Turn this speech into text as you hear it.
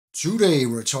Today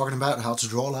we're talking about how to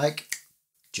draw like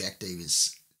Jack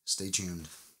Davis. Stay tuned.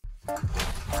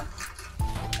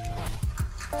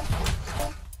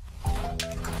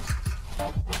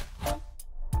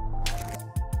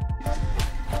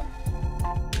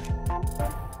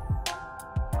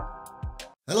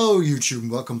 Hello YouTube,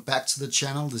 and welcome back to the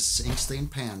channel. This is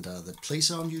Inkstainedpanda, the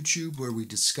place on YouTube where we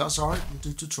discuss art and do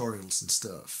tutorials and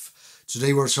stuff.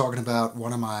 Today we're talking about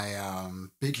one of my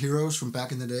big heroes from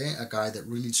back in the day, a guy that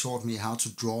really taught me how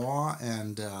to draw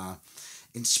and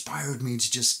inspired me to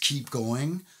just keep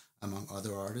going, among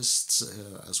other artists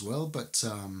as well. But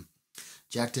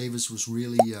Jack Davis was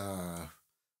really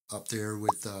up there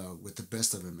with the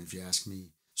best of them, if you ask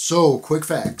me. So, quick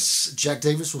facts. Jack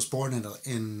Davis was born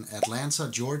in Atlanta,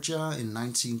 Georgia in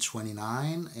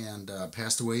 1929 and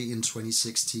passed away in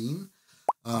 2016,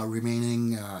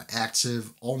 remaining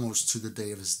active almost to the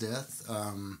day of his death.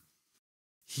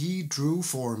 He drew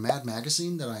for Mad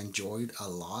Magazine that I enjoyed a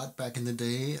lot back in the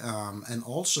day, and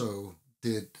also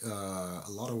did a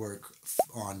lot of work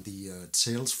on the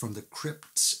Tales from the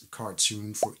Crypt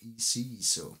cartoon for EC.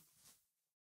 So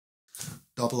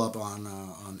double up on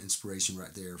inspiration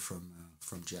right there from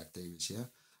Jack Davis. Yeah,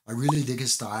 I really dig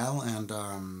his style, and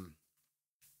I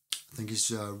think he's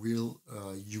a real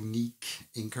unique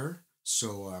inker.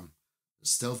 So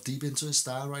let's delve deep into his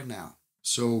style right now.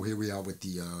 So here we are with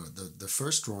the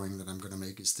first drawing that I'm gonna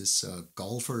make is this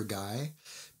golfer guy,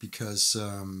 because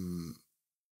the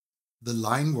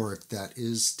line work that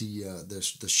is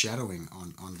the shadowing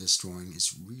on this drawing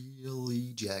is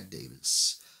really Jack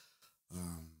Davis.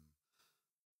 Um,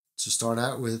 to start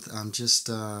out with, I'm just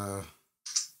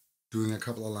doing a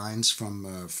couple of lines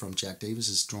from Jack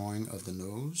Davis's drawing of the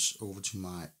nose over to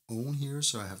my own here,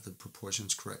 so I have the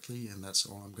proportions correctly, and that's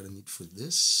all I'm gonna need for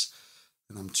this.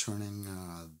 And I'm turning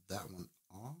that one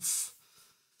off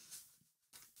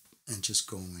and just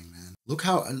going, man. Look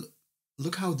how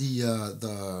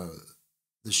the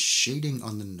shading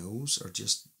on the nose are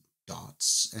just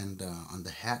dots, and on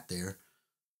the hat there,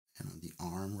 and on the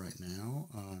arm right now.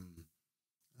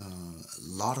 A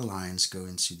lot of lines go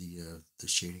into the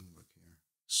shading work here.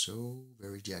 So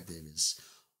very Jack Davis.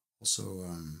 Also,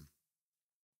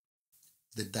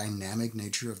 the dynamic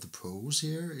nature of the pose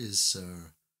here is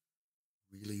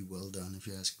really well done, if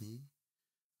you ask me.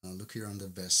 Look here on the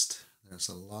vest. There's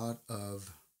a lot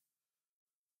of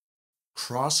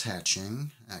cross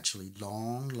hatching. Actually,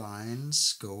 long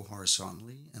lines go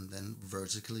horizontally and then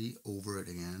vertically over it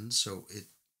again. So it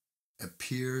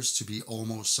appears to be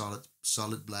almost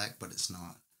solid black, but it's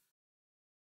not.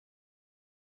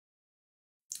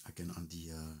 Again, on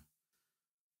the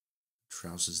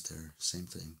trousers there, same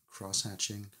thing. Cross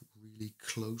hatching, really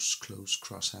close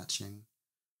cross hatching.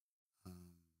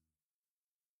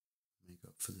 Make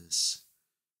up for this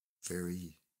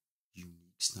very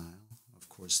unique style. Of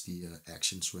course, the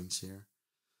action swings here.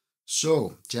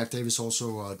 So, Jack Davis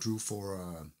also drew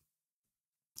for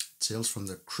Tales from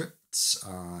the Crypt,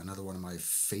 another one of my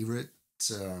favorite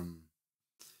um,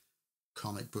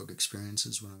 comic book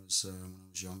experiences when I was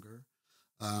younger.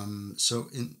 So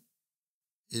in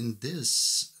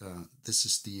this this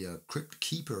is the Crypt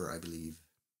Keeper, I believe,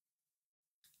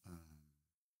 who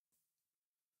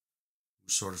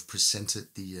sort of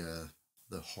presented the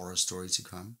horror story to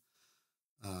come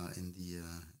in the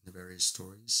various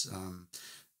stories.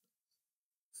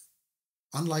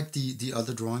 Unlike the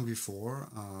other drawing before,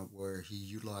 where he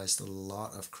utilized a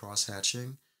lot of cross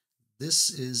hatching, this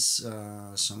is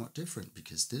somewhat different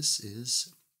because this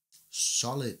is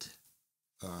solid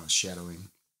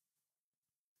shadowing.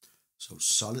 So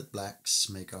solid blacks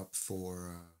make up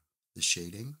for the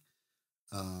shading.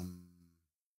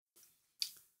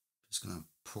 Just gonna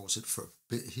pause it for a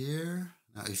bit here.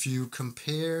 Now, if you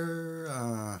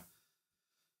compare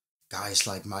guys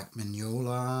like Mike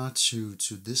Mignola to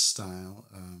this style,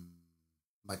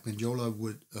 Mike Mignola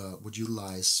would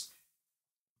utilize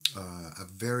a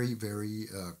very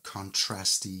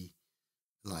contrasty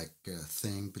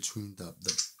thing between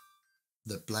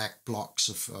the black blocks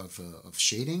of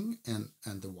shading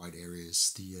and the white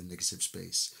areas, the negative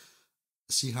space.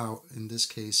 See how in this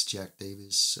case Jack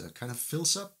Davis kind of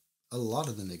fills up a lot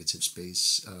of the negative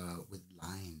space with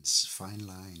lines, fine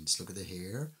lines. Look at the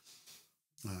hair.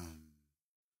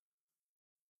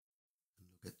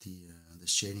 Look at the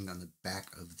shading on the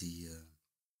back of the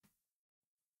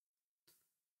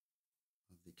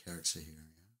character here.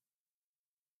 Yeah?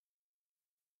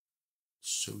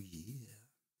 So yeah,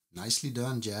 nicely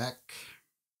done, Jack.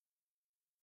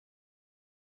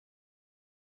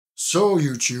 So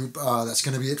YouTube, that's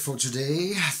going to be it for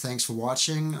today. Thanks for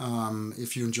watching.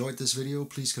 If you enjoyed this video,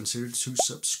 please consider to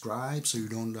subscribe so you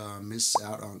don't miss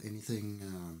out on anything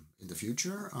in the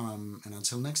future. And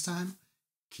until next time,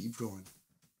 keep growing.